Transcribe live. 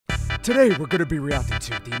Today we're gonna be reacting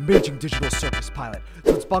to the amazing digital circus pilot.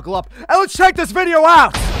 So let's buckle up and let's check this video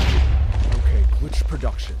out! Okay, Glitch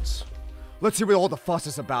Productions. Let's see what all the fuss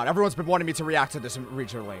is about. Everyone's been wanting me to react to this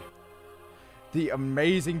recently. The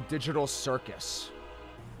amazing digital circus.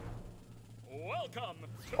 Welcome.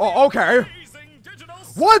 Oh, okay.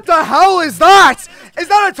 What the hell is that? Is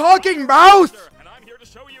that a talking mouth? And I'm here to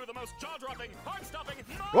show you the most jaw-dropping, heart-stopping,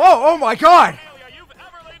 Whoa, oh my god. you've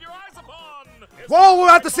ever laid your eyes upon. Well, we'll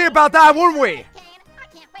have to see about that, won't we?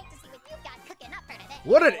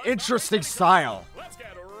 What an interesting style. Let's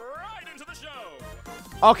get right into the show.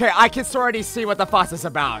 Okay, I can already see what the fuss is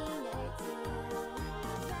about.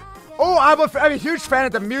 Oh, I'm a huge fan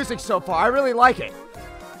of the music so far. I really like it.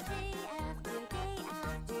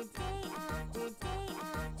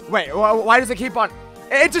 Wait, why does it keep on?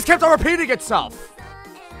 It just kept on repeating itself.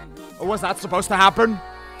 Was that supposed to happen?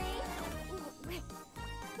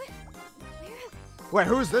 Wait,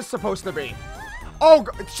 who's this supposed to be? Oh,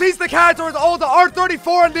 she's the character with all the R34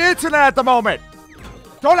 on the internet at the moment.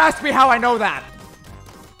 Don't ask me how I know that.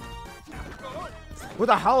 Who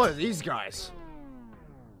the hell are these guys?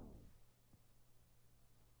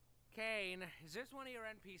 Kane, is this one of your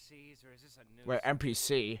NPCs or is this a new? Wait,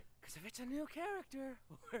 NPC? Because if it's a new character,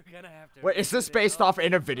 we're gonna have to. Wait, is this based off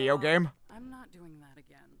in a video game? I'm not doing that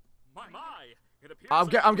again. My. It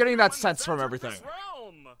appears I'm getting that sense from everything.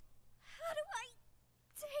 How do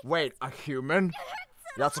I Wait, a human?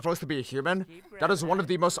 You're not supposed to be a human? That is one of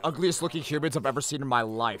the most ugliest looking humans I've ever seen in my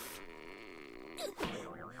life.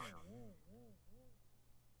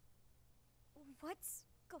 What's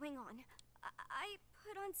going on? I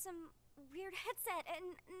put on some weird headset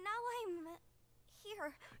and now I'm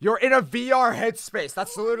here. You're in a VR headspace.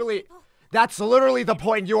 That's literally the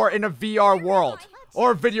point. You are in a VR world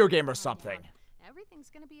or a video game or something. Everything's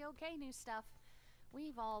gonna be okay, new stuff.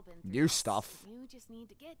 We've all been through New this. stuff. You just need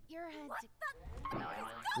to get your head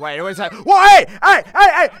Wait, what is that? Whoa,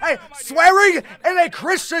 hey! Swearing in a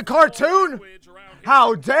Christian cartoon?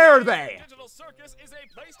 How dare they? Digital circus is a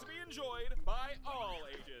place to be enjoyed by all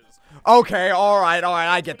ages. Okay, alright,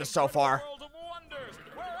 I get this so far. World of wonders,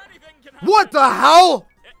 where anything can happen. What the hell?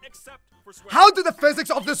 Except for swearing. How do the physics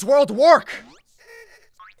of this world work?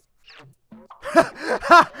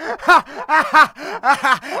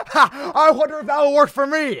 I wonder if that will work for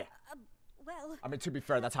me. Well, I mean, to be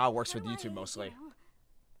fair, that's how it works with YouTube mostly.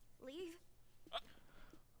 Leave?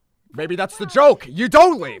 Maybe that's the joke. You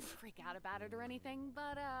don't leave. freak out about it or anything,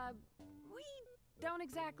 but we don't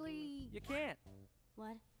exactly. You can't.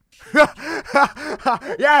 What?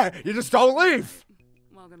 Yeah, you just don't leave.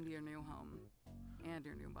 Welcome to your new home and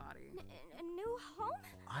your new body. A new home?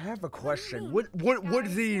 I have a question. Would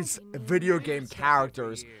these video game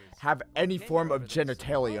characters have any form of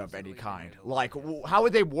genitalia of any kind? Like, how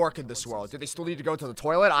would they work in this world? Do they still need to go to the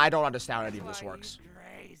toilet? I don't understand how any of this works.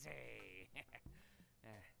 Crazy.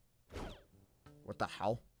 What the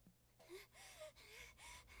hell?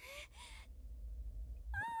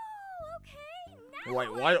 Oh, okay. Now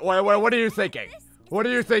Wait, what are you thinking? What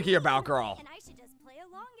are you thinking about, girl? And I should just play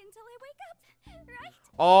along until I wake up, right?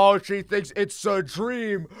 Oh, she thinks it's a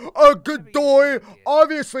dream. A good boy.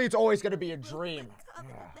 Obviously, it's always gonna be a dream.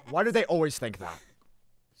 Why do they always think that?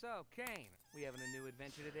 So, Kane, we having a new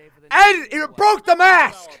adventure today for the. And it broke the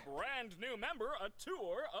mask! Our brand new member, a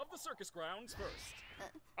tour of the circus grounds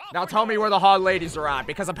first. Now tell me where the hot ladies are at,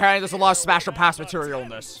 because apparently there's a lot of smash and pass material in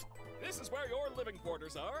this. This is where your living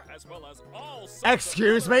quarters are, as well as all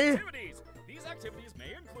Excuse me? activities. These activities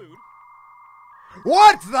may include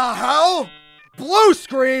What the hell? Blue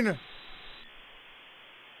screen!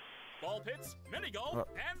 ball pits, mini golf,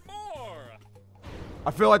 and more. I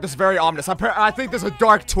feel like this is very ominous. I think there's a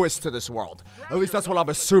dark twist to this world. At least that's what I'm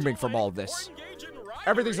assuming from all this. Engage in rivalry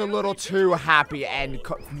Everything's a little too happy and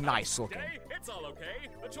nice looking. Okay, it's all okay.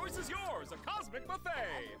 The choice is yours. A cosmic buffet.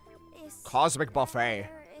 Is Cosmic buffet.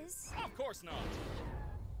 there is... Of course not.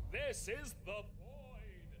 This is the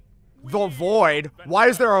void. The void? Why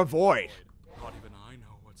is there a void? Not even I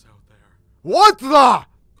know what's out there. What the?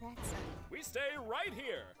 That's... We stay right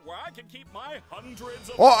here, where I can keep my hundreds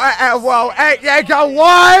of. Oh, well,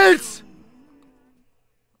 what?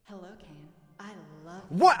 Hello, Kane. I love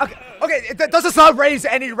What? Okay, does this not raise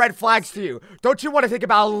any red flags to you? Don't you want to think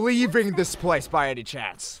about leaving this place by any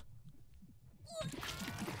chance?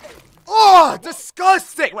 Oh,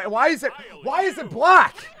 disgusting! Wait, why is it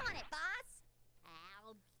black? I'm on it, boss.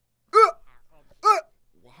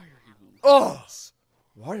 Why are you? Oh,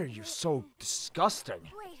 why are you so disgusting?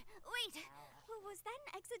 Wait. Was that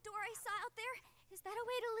an exit door I saw out there? Is that a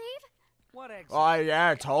way to leave? What exit? Oh,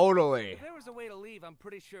 yeah, totally. If there was a way to leave, I'm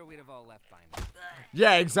pretty sure we'd have all left by now.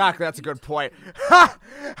 Yeah, exactly. That's a good point.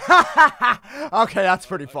 Okay, that's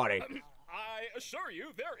pretty funny. I assure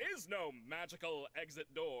you, there is no magical exit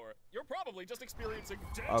door. You're probably just experiencing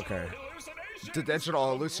digital hallucinations. The digital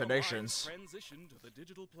hallucinations. Transition to the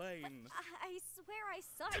digital plane. I swear I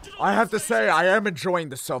saw it. I have to say, I am enjoying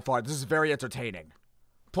this so far. This is very entertaining.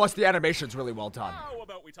 Plus, the animation's really well done. How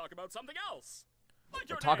about we talk about something else? Like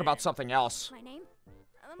your Talk name. about something else. My name?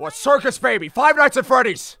 What, Circus, baby? Five Nights at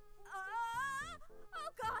Freddy's! Oh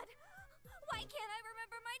god! Why can't I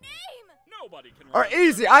remember my name? Nobody can. Or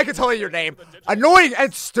easy, I can tell you your name. Annoying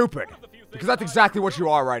and stupid. Because that's exactly what you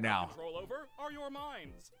are right now. Control over are your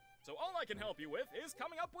minds. So all I can help you with is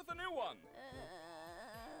coming up with a new one.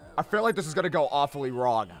 I feel like this is gonna go awfully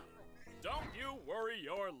wrong. Don't you worry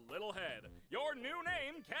your little head. Your new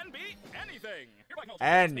name can be anything.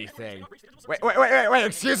 Anything. Wait,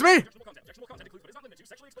 excuse me?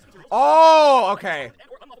 Oh, okay.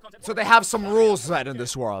 So they have some rules then in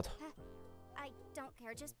this world. I don't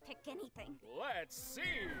care, just pick anything. Let's see.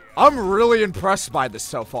 I'm really impressed by this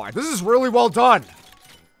so far. This is really well done.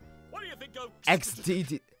 What do you think of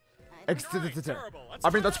XDD. terrible. I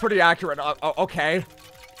mean, that's pretty accurate. Okay.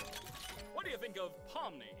 What do you think of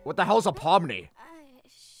POMNI? What the hell's a POMNI?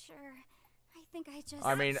 Sure. I think I just...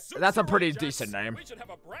 I mean, that's a pretty decent name. We should have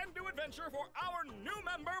a brand new adventure for our new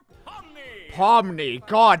member, POMNI. POMNI.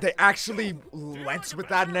 God, they actually went with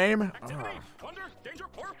that name? Activity, wonder, danger,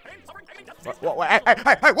 horror, pain, suffering, pain, death,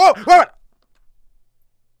 disease. Hey, whoa!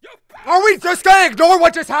 Are we just gonna ignore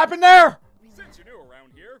what just happened there? Since you're new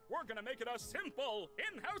around here, we're gonna make it a simple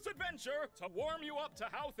in-house adventure to warm you up to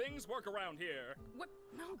how things work around here. What?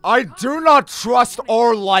 No. I do not trust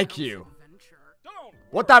or like you. Don't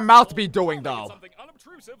What that mouth be doing, though? Something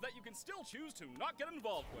unobtrusive that you can still choose to not get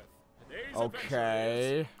involved with. Today's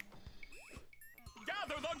Okay.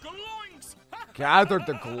 Gather the gloinks! Gathered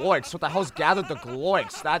the gloinks. What the hell's gathered the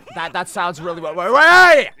gloinks? That sounds really... Wait!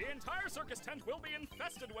 The entire circus tent will be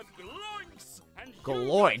infested with gloinks! And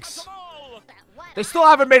Gloinks? you will catch them all. They still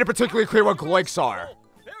haven't made it particularly clear what gloinks are.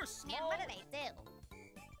 They're small. And what do they do?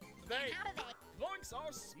 They... How do they... Gloinks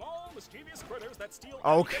are small, mischievous critters that steal...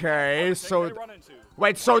 Okay, anything so... they run into.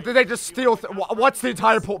 Wait, so did they just steal... What's the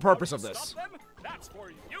entire purpose of this? Stop them? That's for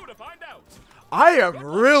you to find out. I am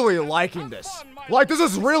really liking this. Like, this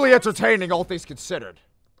is really entertaining, all things considered.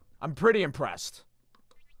 I'm pretty impressed.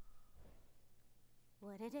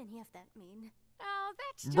 What did any of that mean? Oh,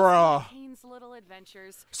 that's just Bruh. Kane's little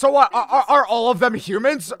adventures. So what, are all of them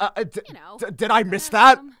humans? You know, Did I miss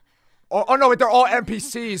that? Oh no, they're all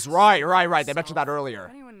NPCs. Right. They mentioned that If earlier.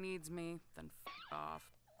 anyone needs me, then f off.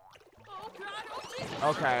 Oh god, oh Jesus.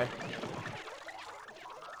 Okay.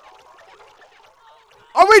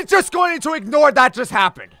 Are we just going to ignore that just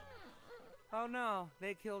happened? Oh no,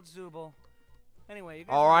 they killed Zubul. Anyway, you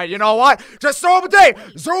guys... Alright, you know what? Just throw him a day!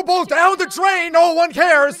 Zubul down the drain, no one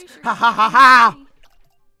cares! Ha ha ha ha!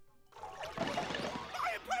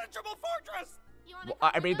 Impenetrable fortress! Well,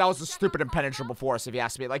 I mean, that was a stupid impenetrable force, if you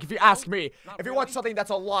ask me. Like, if you ask me, if you want something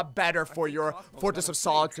that's a lot better for your Fortress of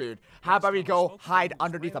Solitude, how about we go hide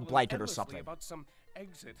underneath a blanket or something? About some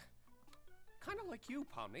exit. Kind of like you,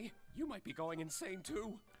 Pomni. You might be going insane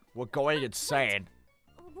too. We're going insane.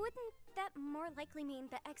 Wouldn't that more likely mean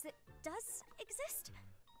the exit does exist?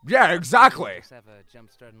 Yeah, exactly. Just have a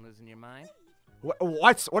jump start and losing your mind?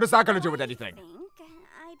 What is that gonna do with anything? I think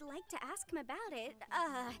I'd like to ask him about it.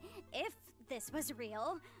 If this was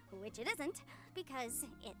real, which it isn't, because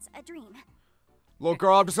it's a dream. Little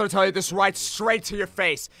girl, I'm just gonna tell you this right straight to your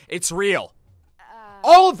face. It's real.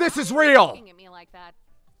 All of this is real. Looking at me like that.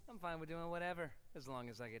 I'm fine with doing whatever, as long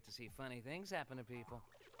as I get to see funny things happen to people.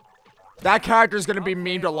 That character's gonna be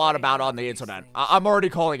memed a lot about on the internet. I'm already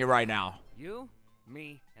calling it right now. You,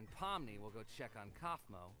 me, and Pomni will go check on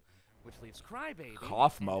Kaufmo, which leaves Crybaby...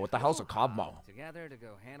 Kaufmo? and What the hell's a Kaufmo? ...together to go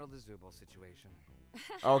handle the Zubul situation.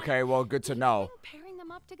 Okay, well, good to know. Pairing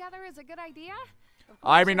them up together is a good idea?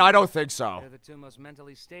 I mean, I don't think so. They're the two most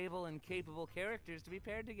mentally stable and capable characters to be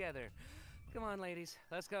paired together. Come on, ladies,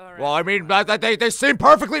 let's go around. Well, I mean, they seem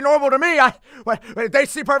perfectly normal to me. They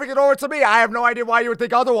seem perfectly normal to me. I have no idea why you would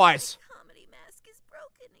think otherwise. Comedy mask is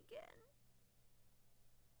broken again.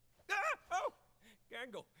 Ah! Oh!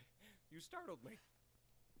 Gangle, you startled me.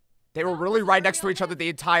 They were really right next to each other the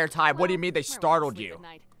entire time. What do you mean they startled you?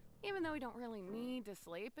 Even though we don't really need to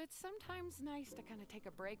sleep, it's sometimes nice to kind of take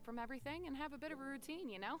a break from everything and have a bit of a routine,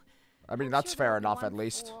 you know? I mean, I'm that's sure fair there'll be enough, one at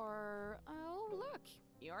least. Oh, look,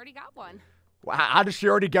 you already got one. How does she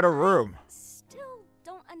already get a room? Still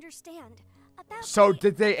don't understand. about So my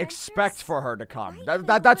did they adventures expect for her to come? right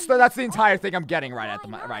That's when the we entire fall? thing I'm getting right Why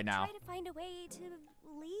not right now. Try to find a way to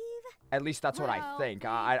leave? At least that's what I Well, think. we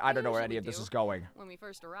I don't know where usually any of this do is going. when we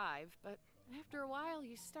first arrive, but after a while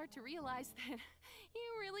you start to realize that you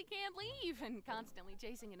really can't leave, and constantly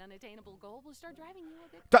chasing an unattainable goal will start driving you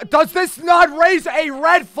a bit Does this not raise a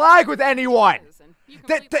red flag with anyone?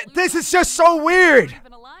 This is just so weird.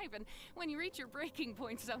 Even alive, and when you reach your breaking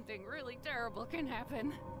point, something really terrible can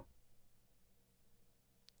happen.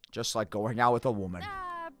 Just like going out with a woman.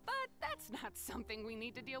 But that's not something we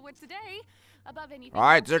need to deal with today. Above anything All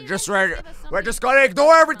right, else, we're just gonna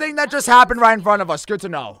ignore everything that just happened right in front of us. Good to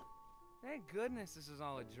know. Thank goodness this is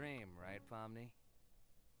all a dream, right, POMNI?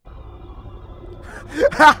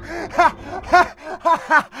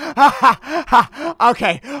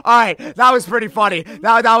 Okay, all right, that was pretty funny.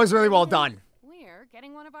 That was really well done. We're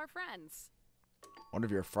getting one of our friends. One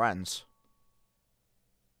of your friends?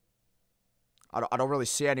 I don't really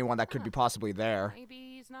see anyone that could be possibly there.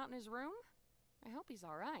 Maybe he's not in his room? I hope he's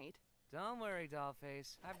all right. Don't worry,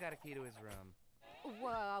 Dollface. I've got a key to his room.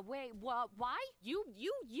 Wait, why? You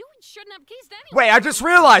shouldn't have keys to anyone. Wait, I just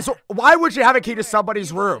realized. Why would you have a key to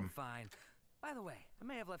somebody's room? Fine. By the way, I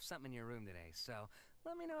may have left something in your room today, so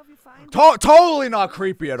let me know if you find it. Totally not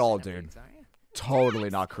creepy at all, dude. Totally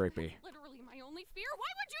not creepy. Literally my only fear. Why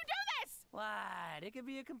would you do this? What? It could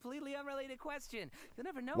be a completely unrelated question. You'll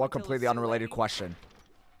never know. What until completely it's too unrelated late. question?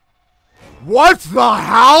 What the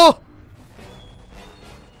hell?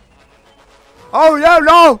 Oh, yeah,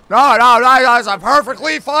 no, that's a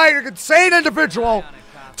perfectly fine, insane individual.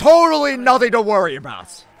 Totally nothing to worry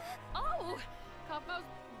about. Oh, Cosmo's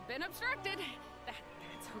been obstructed.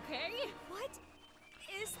 That's okay. What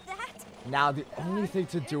is that? Now, the only thing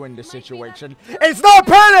to do in this situation is not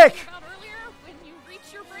panic! About earlier, when you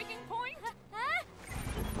reach your breaking point?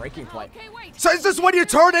 Breaking point. Okay, wait. So is this what you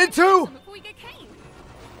turn into? If we get caned.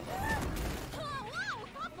 Whoa,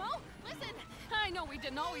 Cosmo, listen. I know we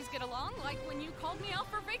didn't always get along, like when you called me out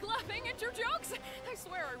for fake laughing at your jokes. I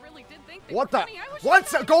swear I really did think they What were the? funny. I was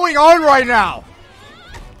What's just- going on right now?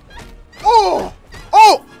 Oh!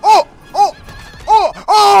 Oh! Oh! Oh! Oh!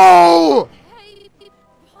 Oh! Hey,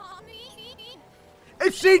 POMNI.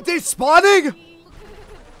 Is she despawning?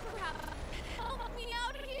 Help me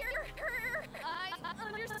out here. I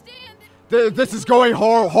understand. This is going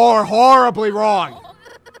horribly wrong.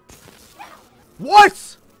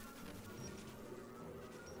 What?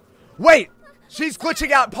 Wait, she's glitching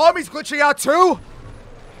out. POMNI's glitching out too?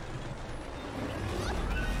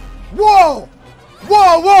 Whoa!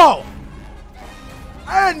 Whoa, whoa!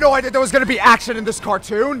 I had no idea there was gonna be action in this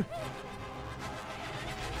cartoon.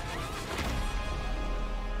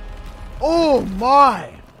 Oh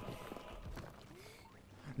my!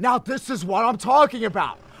 Now this is what I'm talking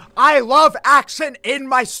about. I love action in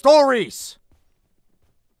my stories.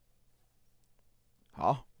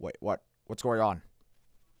 Huh? Wait, what? What's going on?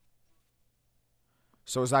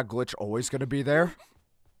 So is that glitch always gonna be there?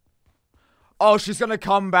 Oh, she's gonna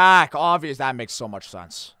come back. Obvious. That makes so much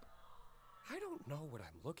sense. I don't know what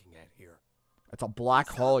I'm looking at here. It's a black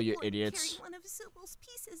hole, you One idiots. carrying one of Zubal's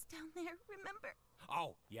pieces down there, remember?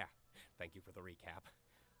 Oh, yeah. Thank you for the recap.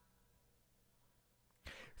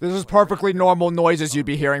 This is perfectly normal noises you'd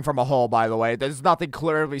be hearing from a hole, by the way. There's nothing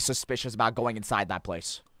clearly suspicious about going inside that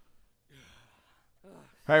place.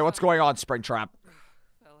 Hey, what's going on, Springtrap?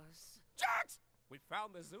 Fellas. Jax! We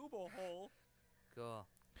found the Zubal hole. Cool.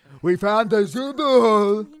 We found the Zuba.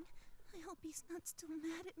 I hope he's not still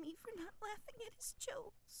mad at me for not laughing at his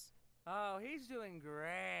jokes. Oh, he's doing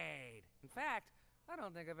great. In fact, I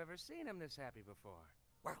don't think I've ever seen him this happy before.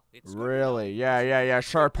 Well, it's Really? Yeah,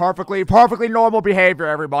 sure. Perfectly normal behavior,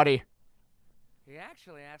 everybody. He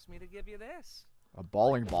actually asked me to give you this. A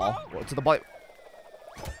bowling ball? What's the ball?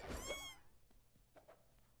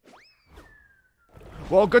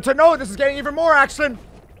 Well, good to know. This is getting even more action.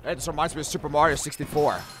 Hey, this reminds me of Super Mario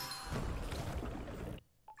 64.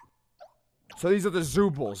 So these are the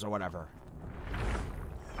Zubals or whatever.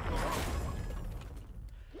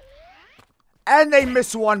 And they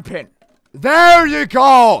miss one pin. There you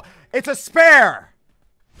go. It's a spare.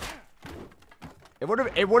 It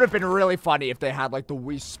would have been really funny if they had like the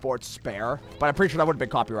Wii Sports spare, but I'm pretty sure that would have been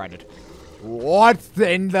copyrighted. What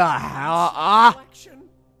in the hell? collection.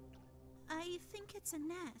 I think it's a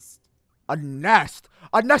nest. A nest?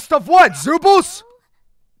 A nest of what? Zubals?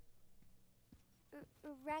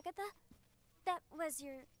 Ragatha? That was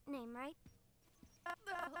your name, right?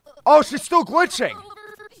 Oh, she's still glitching.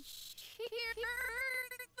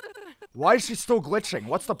 Why is she still glitching?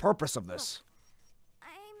 What's the purpose of this?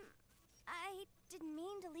 I didn't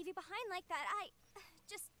mean to leave you behind like that.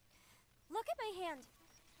 Just look at my hand.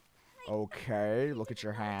 Okay, look at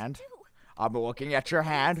your hand. I'm looking at your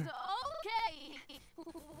hand. Okay.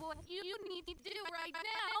 What you need to do right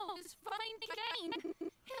now is find Kane.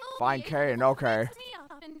 Find Kane, okay.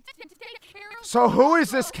 So who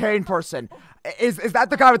is this Kane person? Is that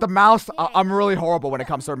the guy with the mouse? I'm really horrible when it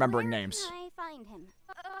comes to remembering names. I find him.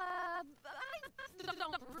 I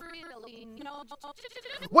don't really know.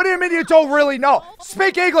 What do you mean you don't really know?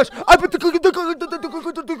 Speak English! I'll get him.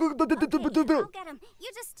 You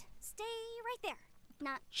just stay right there.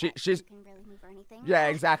 Not she's can really move or anything. yeah,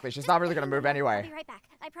 exactly. She's not really gonna move I'll anyway. be right back.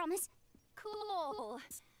 I promise. Cool.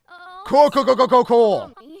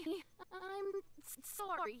 Cool. I'm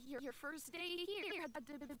sorry. Your first day here had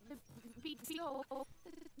to be so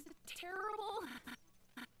terrible.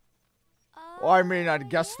 Well, I mean, I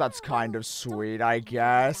guess that's kind of sweet, I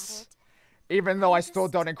guess. Even though I still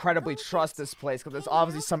don't incredibly trust this place, because there's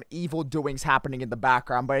obviously some evil doings happening in the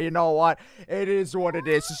background. But you know what? It is what it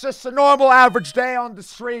is. It's just a normal, average day on the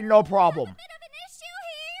street, no problem. Bit of an issue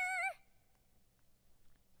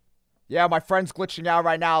here. Yeah, my friend's glitching out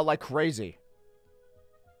right now like crazy.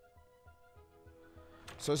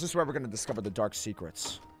 So is this where we're going to discover the dark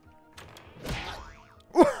secrets?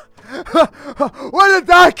 Where did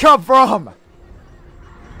that come from?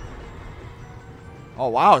 Oh,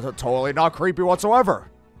 wow. Totally not creepy whatsoever.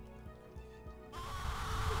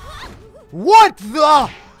 What the?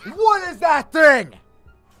 What is that thing?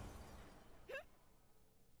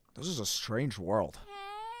 This is a strange world.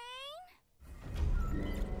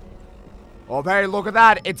 Oh, hey, look at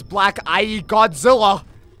that. It's Black.EXE Godzilla.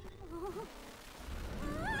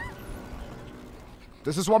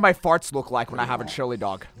 This is what my farts look like when I have a chili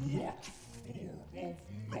dog. What form of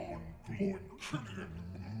non-glowing Killian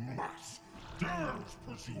mass dares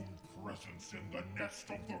presume presence in the nest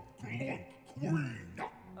of the Glunk Queen?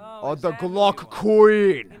 Oh, the Glunk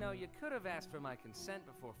Queen. You know, you could have asked for my consent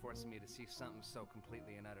before forcing me to see something so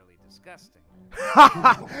completely and utterly disgusting.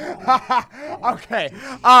 Okay,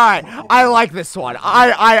 alright. I like this one.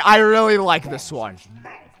 I really like this one.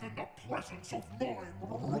 In the presence of my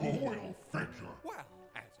royal figure. Well,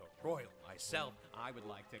 as a royal myself, I would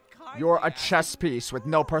like to kindly You're a chess piece with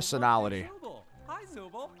no personality. Zooble. Hi,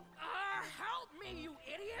 Zooble. Help me, you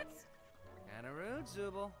idiots! Kinda rude,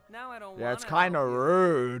 Zooble. Now I don't Yeah, wanna it's kind of help you.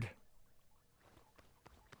 rude.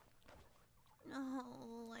 No,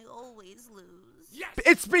 I always lose. Yes.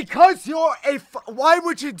 It's because you're a why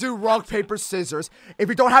would you do rock, paper, scissors if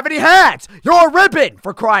you don't have any hands? You're a ribbon,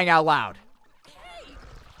 for crying out loud. Hey!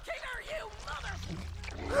 King are you,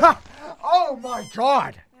 mother... Ha! Oh my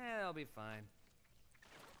god! Yeah, I'll be fine.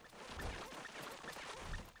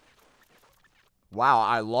 Wow,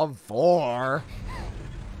 I love Thor.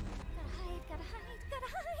 Gotta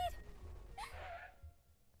hide.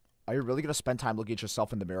 Are you really gonna spend time looking at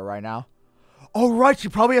yourself in the mirror right now? Oh right, she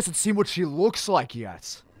probably hasn't seen what she looks like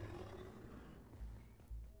yet.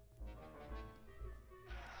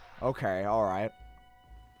 Okay, alright.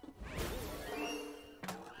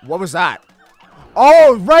 What was that?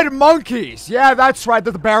 Oh, red monkeys! Yeah, that's right,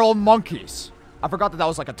 they're the barrel monkeys. I forgot that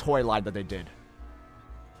was like a toy line that they did.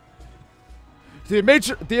 The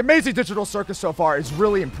amazing digital circus so far is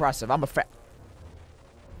really impressive. I'm a fan.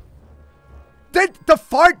 Did the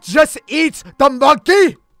fart just eat the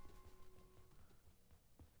monkey?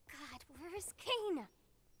 God, where's Kane?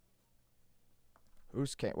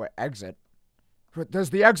 Who's Kane? Wait, exit? There's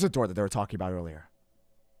the exit door that they were talking about earlier.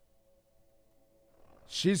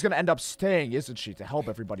 She's gonna end up staying, isn't she, to help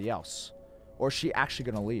everybody else? Or is she actually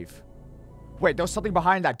gonna leave? Wait, there's something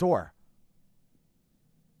behind that door.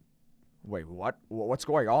 Wait, what? What's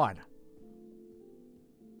going on?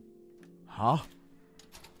 Huh?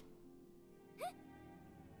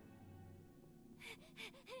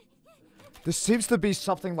 This seems to be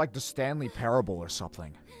something like the Stanley Parable or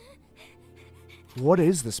something. What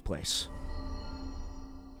is this place?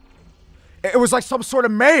 It was like some sort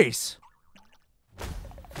of maze.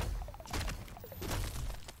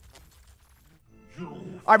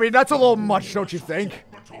 I mean, that's a little much, don't you think?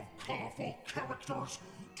 Colorful characters.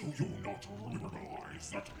 Do you not realize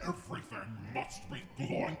that everything must be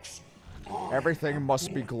Gloinks? Everything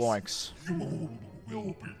must be Gloinks. You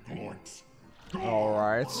will be Gloinks.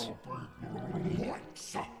 Alright.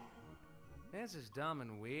 This is dumb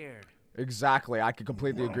and weird. Exactly, I can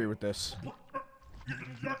completely agree with this.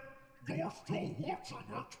 Yet you're still watching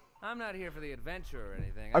it. I'm not here for the adventure or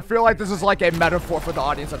anything. I feel like this is like a metaphor for the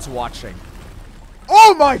audience that's watching.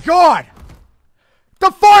 Oh my god!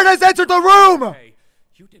 The fart has entered the room! Hey,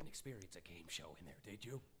 you didn't experience a game show in there, did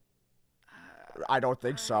you? I don't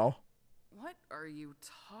think so. What are you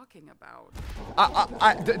talking about?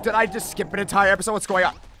 Did I just skip an entire episode? What's going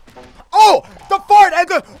on? Oh! The fart entered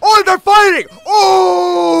Oh, they're fighting!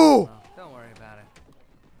 Oh! Don't worry about it.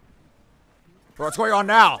 What's going on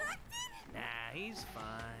now? Nah, he's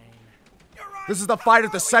fine. This is the fight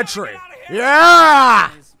of the century. Yeah!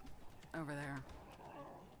 He's over there.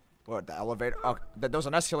 What, the elevator? Oh, there was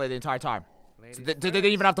an escalator the entire time. So Ladies they didn't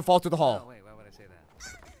even have to fall through the hole. Oh, wait, why would I say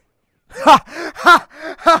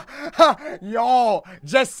that? Yo,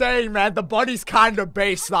 just saying, man. The bunny's kind of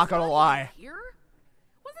base, not gonna lie. Here?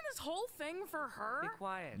 Wasn't this whole thing for her? Be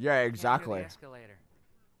quiet. Yeah, Can't hear exactly. the escalator.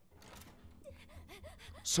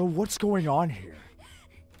 So what's going on here?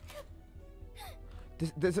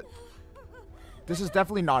 This is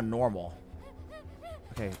definitely not normal.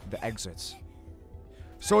 Okay, the exits.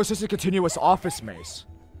 So it's just a continuous office maze.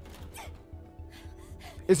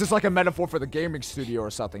 Is this like a metaphor for the gaming studio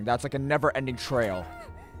or something? That's like a never-ending trail.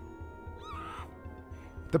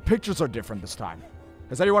 The pictures are different this time.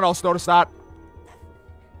 Has anyone else noticed that?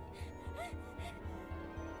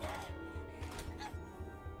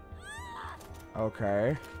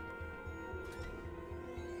 Okay.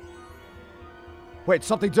 Wait,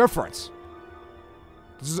 something different.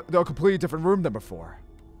 This is a completely different room than before.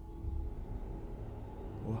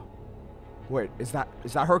 Wait, is that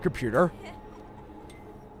her computer?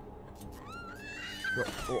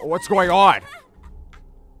 What's going on?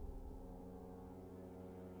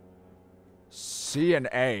 C and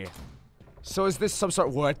A. So is this some sort?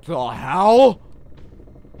 What the hell?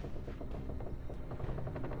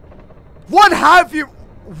 What have you?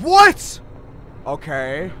 What?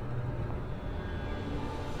 Okay.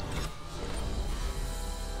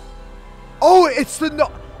 Oh, it's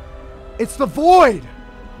the void.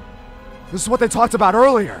 This is what they talked about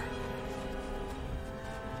earlier.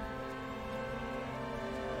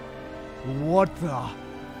 What the?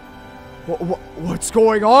 What's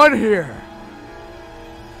going on here?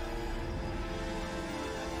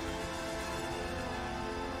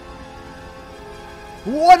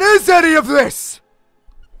 What is any of this?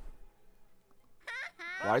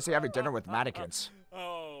 Why is he having dinner with mannequins?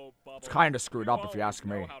 Oh, Bubble. It's kind of screwed up if you ask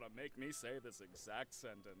me. Know how to make me say this exact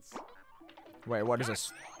sentence. Wait, what is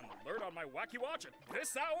this? An alert on my wacky watch at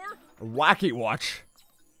this hour? A wacky watch?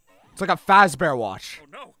 It's like a Fazbear watch. Oh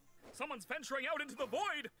no! Someone's venturing out into the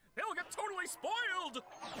void! They'll get totally spoiled!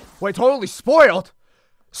 Wait, totally spoiled?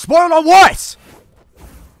 Spoiled on what?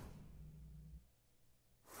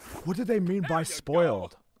 What did they mean by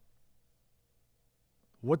spoiled?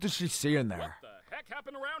 What did she see in there? What the heck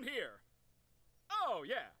happened around here? Oh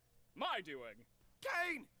yeah, my doing.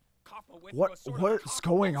 Kane! Kaufmo went What? through a sort of What's Kaufmo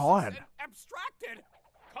going on? Abstracted!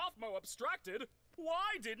 Kaufmo abstracted?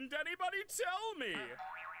 Why didn't anybody tell me?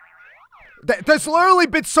 There's literally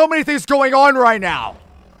been so many things going on right now.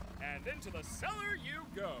 And into the cellar you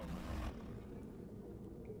go.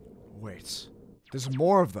 Wait, there's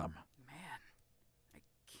more of them. Man, I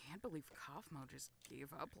can't believe Kaufmo just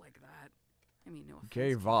gave up like that. I mean, no offense,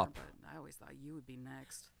 Gave Connor, up. but I always thought you would be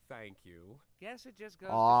next. Thank you. Guess it just goes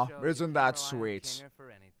Aw, to show isn't you that can't rely on sweet? Kinger for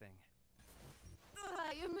anything.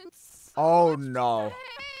 I am in so Oh much no.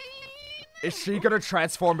 pain. Is she gonna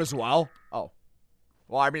transform as well? Oh.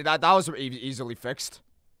 Well, I mean, that was easily fixed.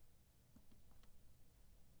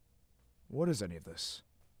 What is any of this?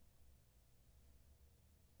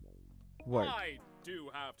 Wait. I do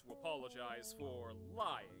have to apologize for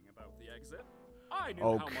lying about the exit. I knew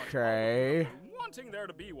how much Okay. wanting there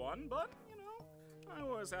to be one, but, you know, I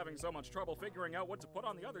was having so much trouble figuring out what to put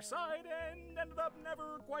on the other side and ended up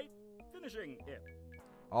never quite finishing it.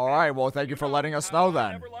 Alright, well, thank you for letting us know I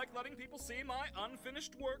then. never like letting people see my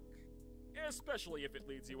unfinished work, especially if it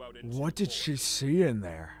leads you out into What did the she void. see in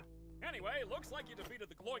there? Anyway, looks like you defeated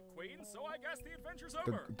the Gloink Queen, so I guess the adventure's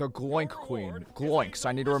over. The Gloink Your Queen. reward is a Gloinks.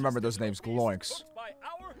 I need to remember those delicious names. digital feast Gloinks. cooked by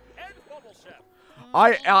our head bubble chef.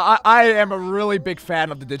 I am a really big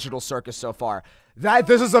fan of the Digital Circus so far.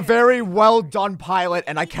 This is a very well done pilot,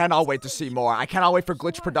 and I cannot wait to see more. I cannot wait for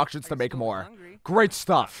Glitch Productions to make more. Great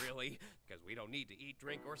stuff. Really? Because we don't need to eat,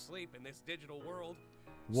 drink, or sleep in this digital world.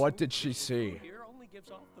 What did she see? Here only gives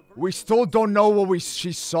off the We still don't know what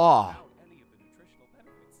she saw. without any of the nutritional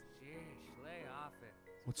benefits. Sheesh, lay off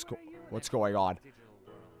it. What's going on?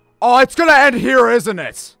 Oh, it's gonna end here, isn't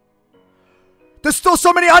it? There's still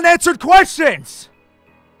so many unanswered questions.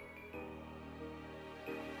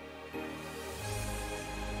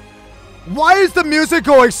 Why is the music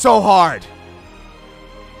going so hard?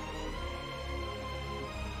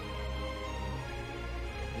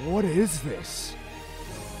 What is this?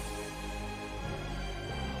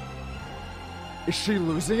 Is she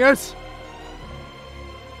losing it?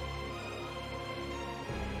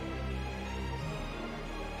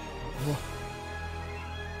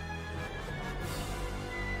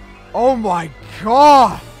 Oh my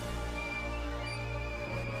god!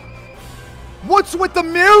 What's with the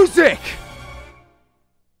music?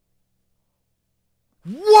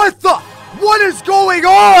 What is going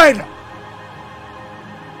on?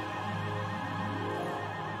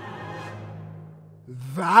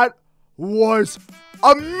 That was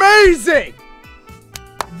amazing!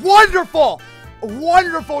 Wonderful!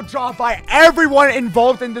 Wonderful job by everyone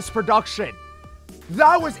involved in this production.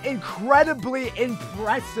 That was incredibly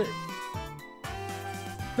impressive.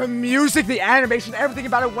 The music, the animation, everything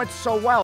about it went so well.